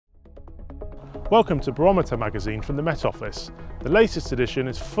Welcome to Barometer Magazine from the Met Office. The latest edition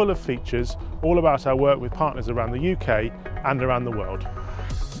is full of features all about our work with partners around the UK and around the world.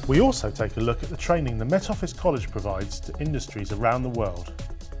 We also take a look at the training the Met Office College provides to industries around the world.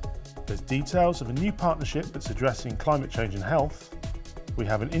 There's details of a new partnership that's addressing climate change and health. We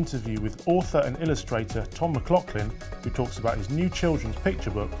have an interview with author and illustrator Tom McLaughlin, who talks about his new children's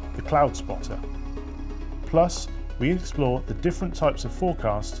picture book, The Cloud Spotter. Plus, we explore the different types of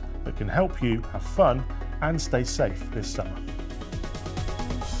forecasts that can help you have fun and stay safe this summer.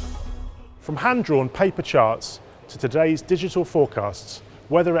 From hand-drawn paper charts to today's digital forecasts,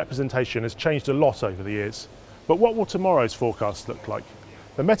 weather representation has changed a lot over the years. But what will tomorrow's forecasts look like?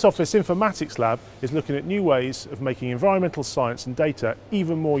 The Met Office Informatics Lab is looking at new ways of making environmental science and data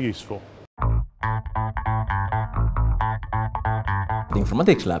even more useful. The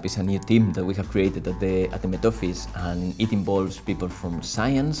Informatics Lab is a new team that we have created at the Met Office, and it involves people from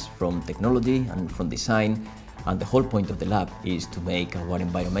science, from technology and from design, and the whole point of the lab is to make our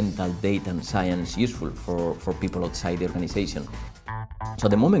environmental data and science useful for people outside the organization. So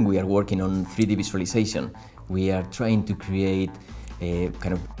at the moment we are working on 3D visualization. We are trying to create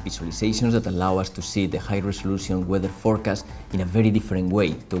kind of visualizations that allow us to see the high-resolution weather forecast in a very different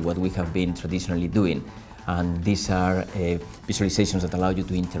way to what we have been traditionally doing. And these are visualizations that allow you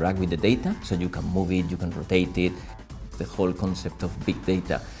to interact with the data, so you can move it, you can rotate it. The whole concept of big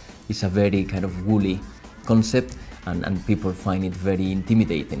data is a very kind of woolly concept, and people find it very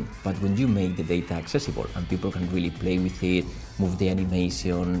intimidating. But when you make the data accessible and people can really play with it, move the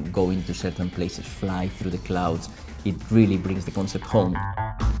animation, go into certain places, fly through the clouds, it really brings the concept home.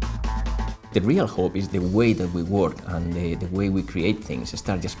 The real hope is the way that we work and the way we create things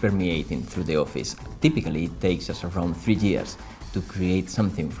start just permeating through the office. Typically it takes us around 3 years to create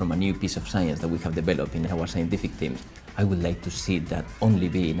something from a new piece of science that we have developed in our scientific teams. I would like to see that only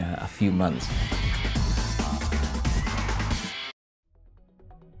be in a few months.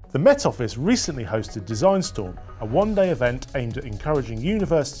 The Met Office recently hosted Design Storm, a one-day event aimed at encouraging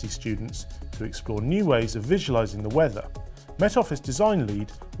university students to explore new ways of visualising the weather. Met Office design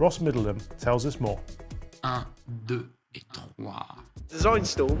lead Ross Middleham tells us more. 1, 2 et 3. Design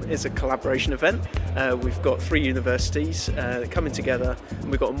Storm is a collaboration event. We've got 3 universities coming together,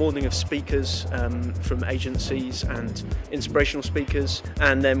 and we've got a morning of speakers from agencies and inspirational speakers,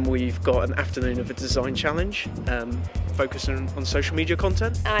 and then we've got an afternoon of a design challenge focusing on social media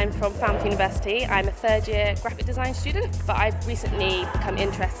content. I'm from Falmouth University. I'm a third-year graphic design student, but I've recently become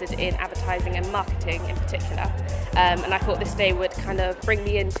interested in advertising and marketing in particular, and I thought this day would kind of bring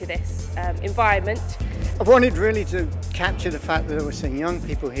me into this environment. I wanted really to capture the fact that there were some young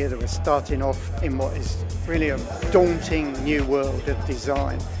people here that were starting off in what is really a daunting new world of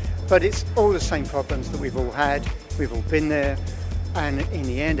design. But it's all the same problems that we've all had, we've all been there, and in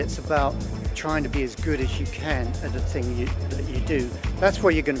the end it's about trying to be as good as you can at the thing that you do. That's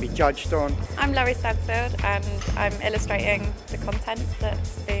what you're going to be judged on. I'm Laurie Stansfield and I'm illustrating the content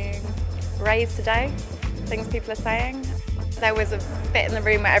that's being raised today, things people are saying. There was a bit in the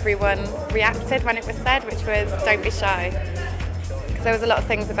room where everyone reacted when it was said, which was don't be shy. Because there was a lot of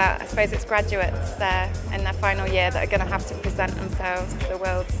things about, I suppose it's graduates there in their final year that are going to have to present themselves to the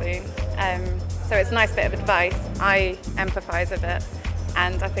world soon. So it's a nice bit of advice. I empathise with it,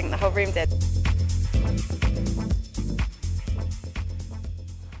 and I think the whole room did.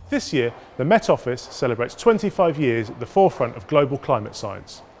 This year, the Met Office celebrates 25 years at the forefront of global climate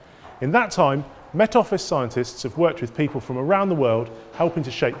science. In that time, Met Office scientists have worked with people from around the world, helping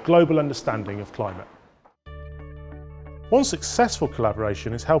to shape global understanding of climate. One successful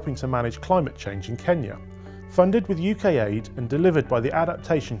collaboration is helping to manage climate change in Kenya. Funded with UK aid and delivered by the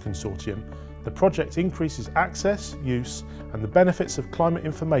Adaptation Consortium, the project increases access, use and the benefits of climate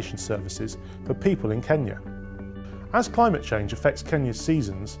information services for people in Kenya. As climate change affects Kenya's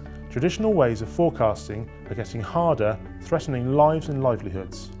seasons, traditional ways of forecasting are getting harder, threatening lives and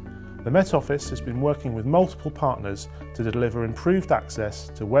livelihoods. The Met Office has been working with multiple partners to deliver improved access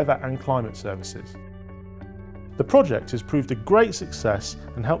to weather and climate services. The project has proved a great success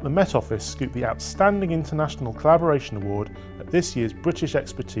and helped the Met Office scoop the Outstanding International Collaboration Award at this year's British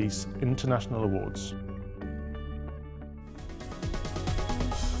Expertise International Awards.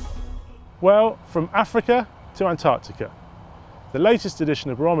 Well, from Africa to Antarctica. The latest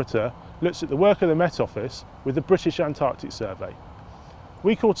edition of Barometer looks at the work of the Met Office with the British Antarctic Survey.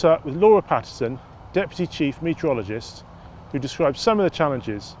 We caught up with Laura Patterson, Deputy Chief Meteorologist, who described some of the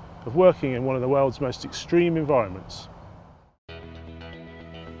challenges of working in one of the world's most extreme environments.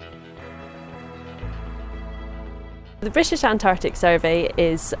 The British Antarctic Survey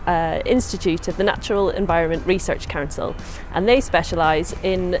is an institute of the Natural Environment Research Council, and they specialise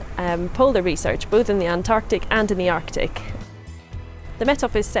in polar research both in the Antarctic and in the Arctic. The Met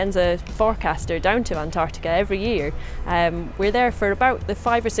Office sends a forecaster down to Antarctica every year. We're there for about the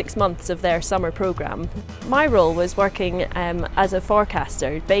 5 or 6 months of their summer programme. My role was working as a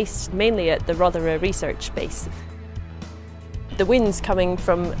forecaster based mainly at the Rothera Research Base. The winds coming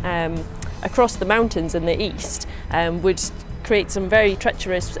from across the mountains in the east would create some very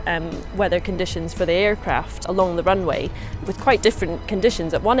treacherous weather conditions for the aircraft along the runway, with quite different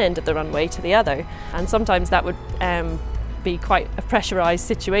conditions at one end of the runway to the other, and sometimes that would be quite a pressurised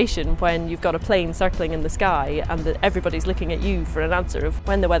situation when you've got a plane circling in the sky and everybody's looking at you for an answer of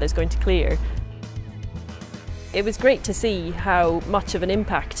when the weather's going to clear. It was great to see how much of an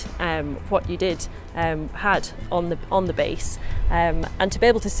impact what you did had on the base, and to be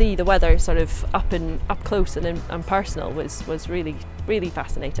able to see the weather sort of up close and personal was really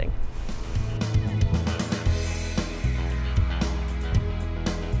fascinating.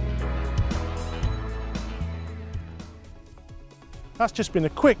 That's just been a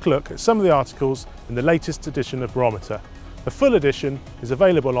quick look at some of the articles in the latest edition of Barometer. The full edition is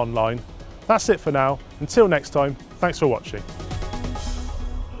available online. That's it for now. Until next time, thanks for watching.